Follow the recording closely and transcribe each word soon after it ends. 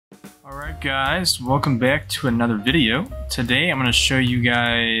Alright guys, welcome back to another video. Today I'm going to show you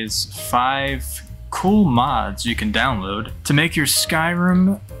guys 5 cool mods you can download to make your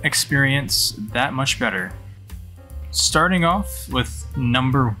Skyrim experience that much better. Starting off with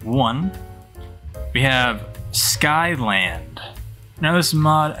number 1, we have Skyland. Now this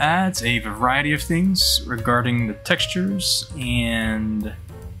mod adds a variety of things regarding the textures and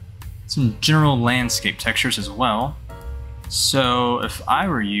some general landscape textures as well. So if I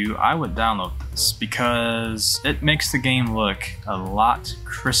were you, I would download this because it makes the game look a lot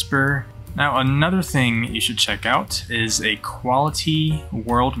crisper. Now another thing you should check out is a quality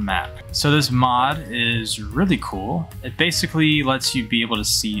world map. So this mod is really cool. It basically lets you be able to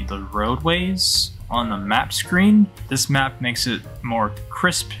see the roadways on the map screen. This map makes it more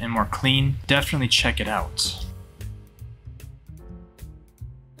crisp and more clean. Definitely check it out.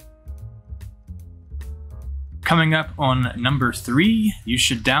 Coming up on number 3, you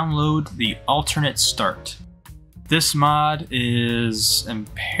should download the Alternate Start. This mod is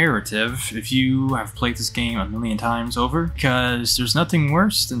imperative if you have played this game a million times over, because there's nothing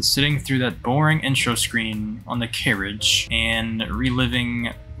worse than sitting through that boring intro screen on the carriage and reliving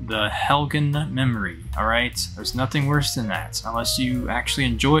the Helgen memory, alright? There's nothing worse than that, unless you actually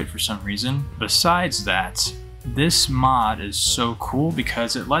enjoy it for some reason. Besides that, this mod is so cool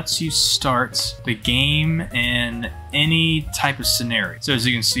because it lets you start the game in any type of scenario. So as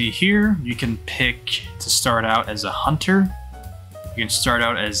you can see here, you can pick to start out as a hunter. You can start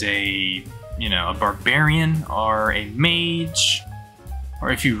out as a barbarian or a mage.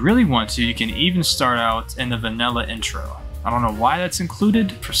 Or if you really want to, you can even start out in the vanilla intro. I don't know why that's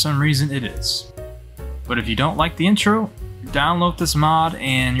included, for some reason it is. But if you don't like the intro, download this mod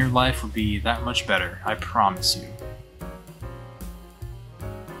and your life will be that much better, I promise you.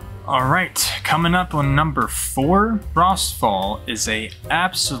 Alright, coming up on number 4, Frostfall is a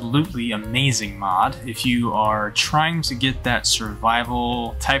absolutely amazing mod if you are trying to get that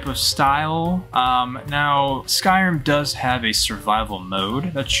survival type of style. Now, Skyrim does have a survival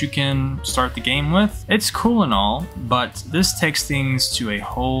mode that you can start the game with. It's cool and all, but this takes things to a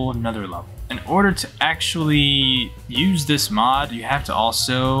whole nother level. In order to actually use this mod, you have to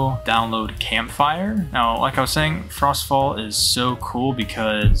also download Campfire. Now, like I was saying, Frostfall is so cool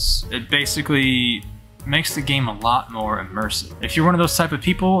because it basically makes the game a lot more immersive. If you're one of those type of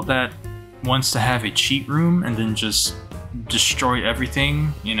people that wants to have a cheat room and then just destroy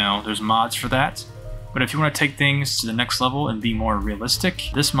everything, there's mods for that. But if you want to take things to the next level and be more realistic,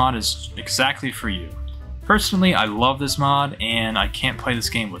 this mod is exactly for you. Personally, I love this mod and I can't play this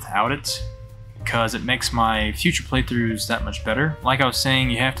game without it, because it makes my future playthroughs that much better. Like I was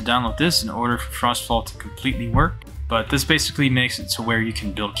saying, you have to download this in order for Frostfall to completely work, but this basically makes it to where you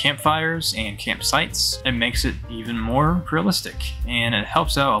can build campfires and campsites. It makes it even more realistic, and it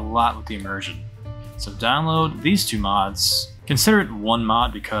helps out a lot with the immersion. So download these 2 mods. Consider it one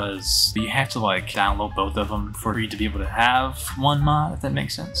mod because you have to download both of them for you to be able to have one mod, if that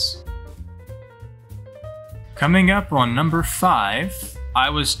makes sense. Coming up on number 5, I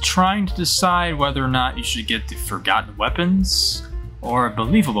was trying to decide whether or not you should get the Forgotten Weapons or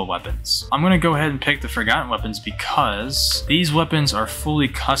Believable weapons. I'm going to go ahead and pick the Forgotten Weapons because these weapons are fully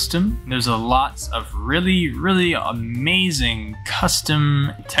custom. There's a lot of really amazing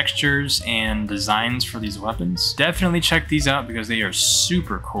custom textures and designs for these weapons. Definitely check these out because they are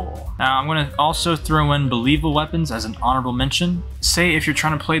super cool. Now I'm going to also throw in Believable weapons as an honorable mention. Say if you're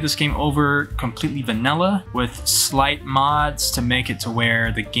trying to play this game over completely vanilla with slight mods to make it to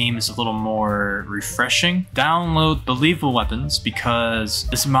where the game is a little more refreshing, download Believable weapons because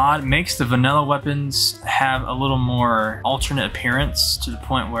this mod makes the vanilla weapons have a little more alternate appearance to the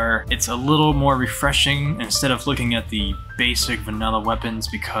point where it's a little more refreshing instead of looking at the basic vanilla weapons,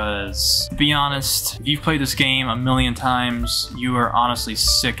 because to be honest, if you've played this game a million times, you are honestly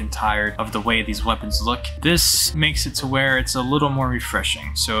sick and tired of the way these weapons look. This makes it to where it's a little more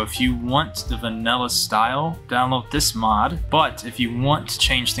refreshing. So if you want the vanilla style, download this mod, but if you want to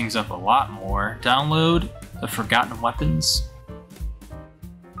change things up a lot more, download the Forgotten Weapons.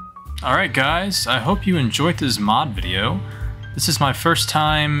 Alright guys, I hope you enjoyed this mod video. This is my first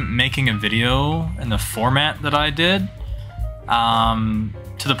time making a video in the format that I did,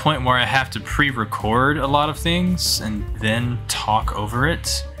 to the point where I have to pre-record a lot of things and then talk over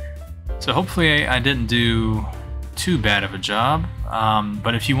it. So hopefully I didn't do too bad of a job,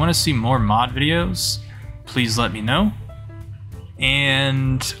 but if you want to see more mod videos, please let me know.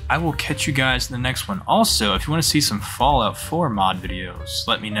 And I will catch you guys in the next one. Also, if you want to see some Fallout 4 mod videos,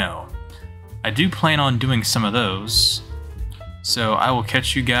 let me know. I do plan on doing some of those. So I will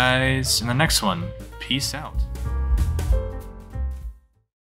catch you guys in the next one. Peace out.